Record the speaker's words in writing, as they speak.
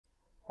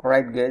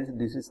Alright guys,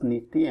 this is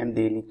Nifty and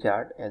daily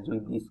chart. As we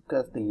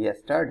discussed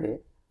yesterday,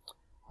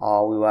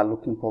 we were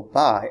looking for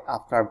buy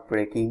after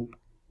breaking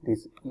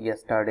this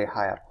yesterday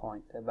higher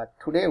point. But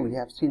today we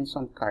have seen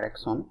some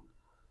correction.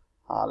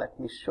 Let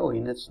me show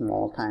in a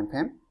small time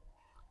frame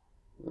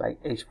like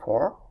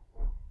H4.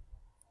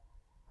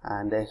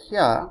 And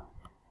here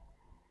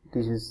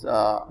this is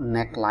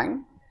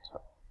neckline.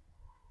 So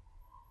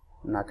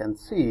now you can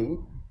see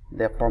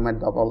they form a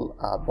double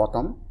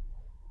bottom.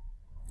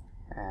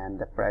 And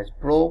the price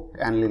broke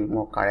and a little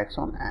more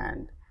correction,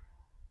 and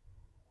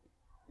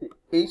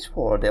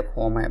H4 they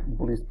form a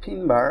bullish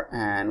pin bar,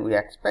 and we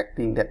are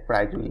expecting that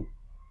price will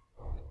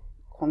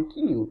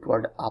continue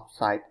toward the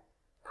upside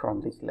from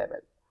this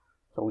level.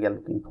 So we are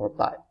looking for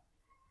buy.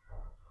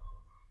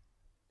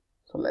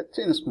 So let's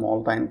see in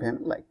small time frame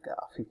like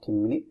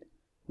 15 minutes.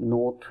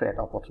 No trade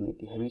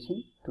opportunity. Have you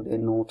seen today?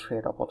 No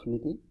trade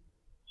opportunity,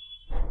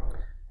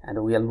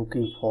 and we are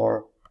looking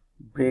for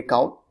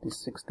breakout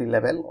this 60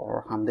 level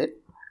or 100,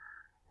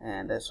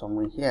 and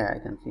somewhere here I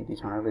can see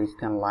this on a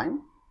resistance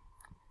line,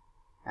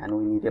 and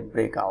we need a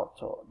breakout,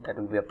 so that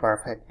will be a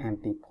perfect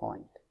entry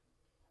point.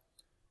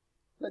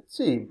 Let's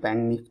see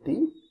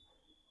Banknifty.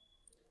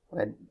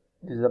 This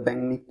is a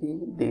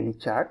Banknifty daily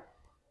chart,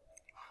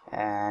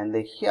 and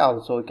here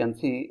also you can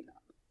see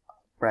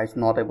price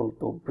not able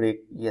to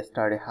break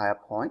yesterday higher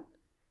point,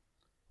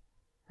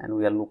 and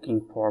we are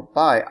looking for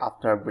buy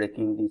after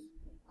breaking this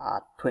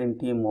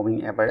 20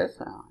 moving average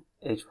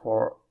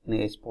H4 in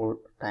H4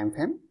 time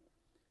frame.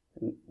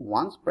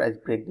 Once price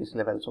break this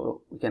level,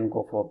 so we can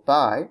go for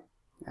buy.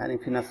 And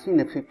if you have seen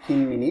a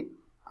 15 minute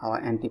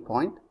our entry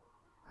point,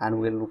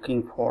 and we're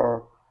looking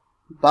for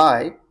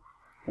buy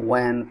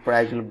when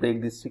price will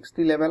break this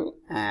 60 level,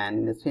 and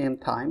in the same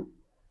time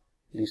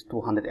this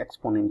 200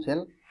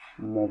 exponential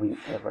moving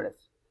average.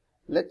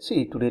 Let's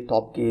see today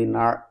top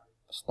gainer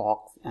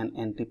stocks and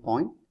entry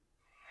point,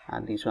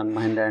 and this one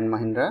Mahindra and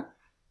Mahindra.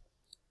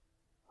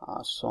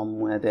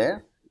 Somewhere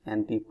there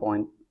entry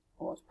point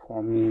was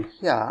forming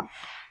here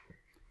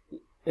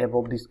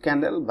above this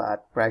candle,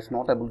 but price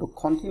not able to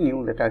continue.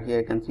 Later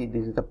here you can see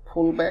this is the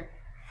pullback,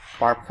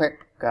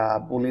 perfect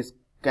bullish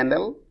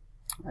candle,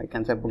 I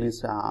can say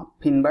bullish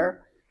pin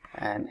bar,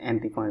 and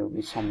entry point will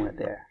be somewhere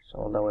there. So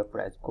all the way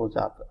price goes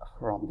up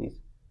from this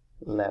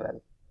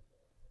level.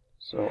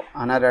 So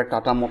another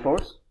Tata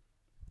Motors,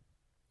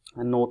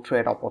 and no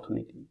trade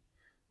opportunity.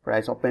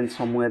 Price opens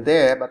somewhere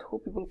there, but who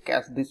people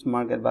catch this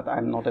market, but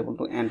I'm not able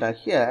to enter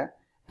here,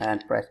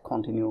 and price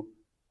continue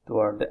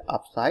toward the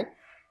upside.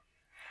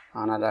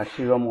 Another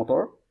Hero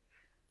Motor,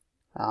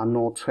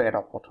 no trade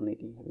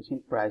opportunity. You see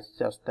price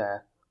just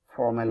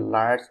form a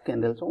large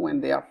candle, so when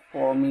they are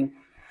forming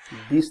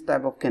this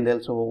type of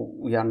candle, so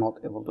we are not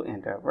able to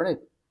enter, right?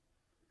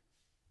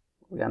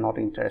 We are not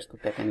interested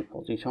to take any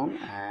position.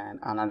 And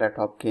another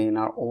top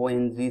gainer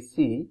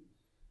ONGC,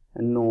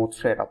 no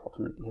trade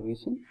opportunity. Have you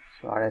seen?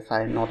 So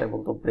RSI not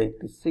able to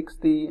break this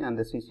 60, and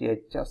the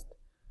CCI just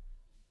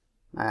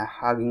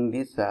hugging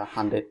this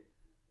 100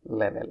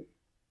 level.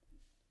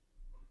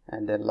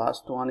 And the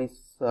last one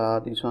is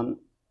this one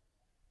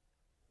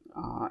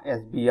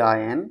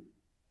SBIN.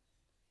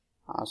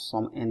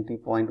 Some entry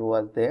point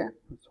was there,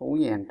 so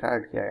we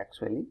entered here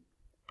actually.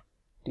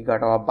 We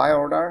got our buy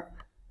order,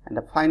 and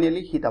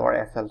finally hit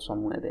our SL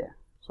somewhere there.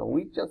 So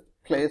we just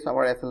place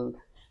our SL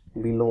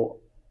below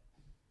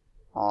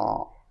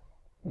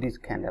this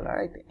candle,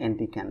 right?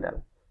 Entry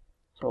candle.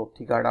 So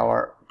we got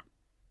our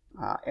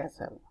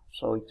SL,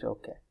 so it's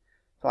okay.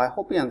 So I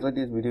hope you enjoyed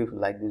this video. If you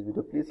like this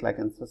video, please like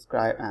and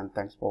subscribe, and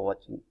thanks for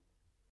watching.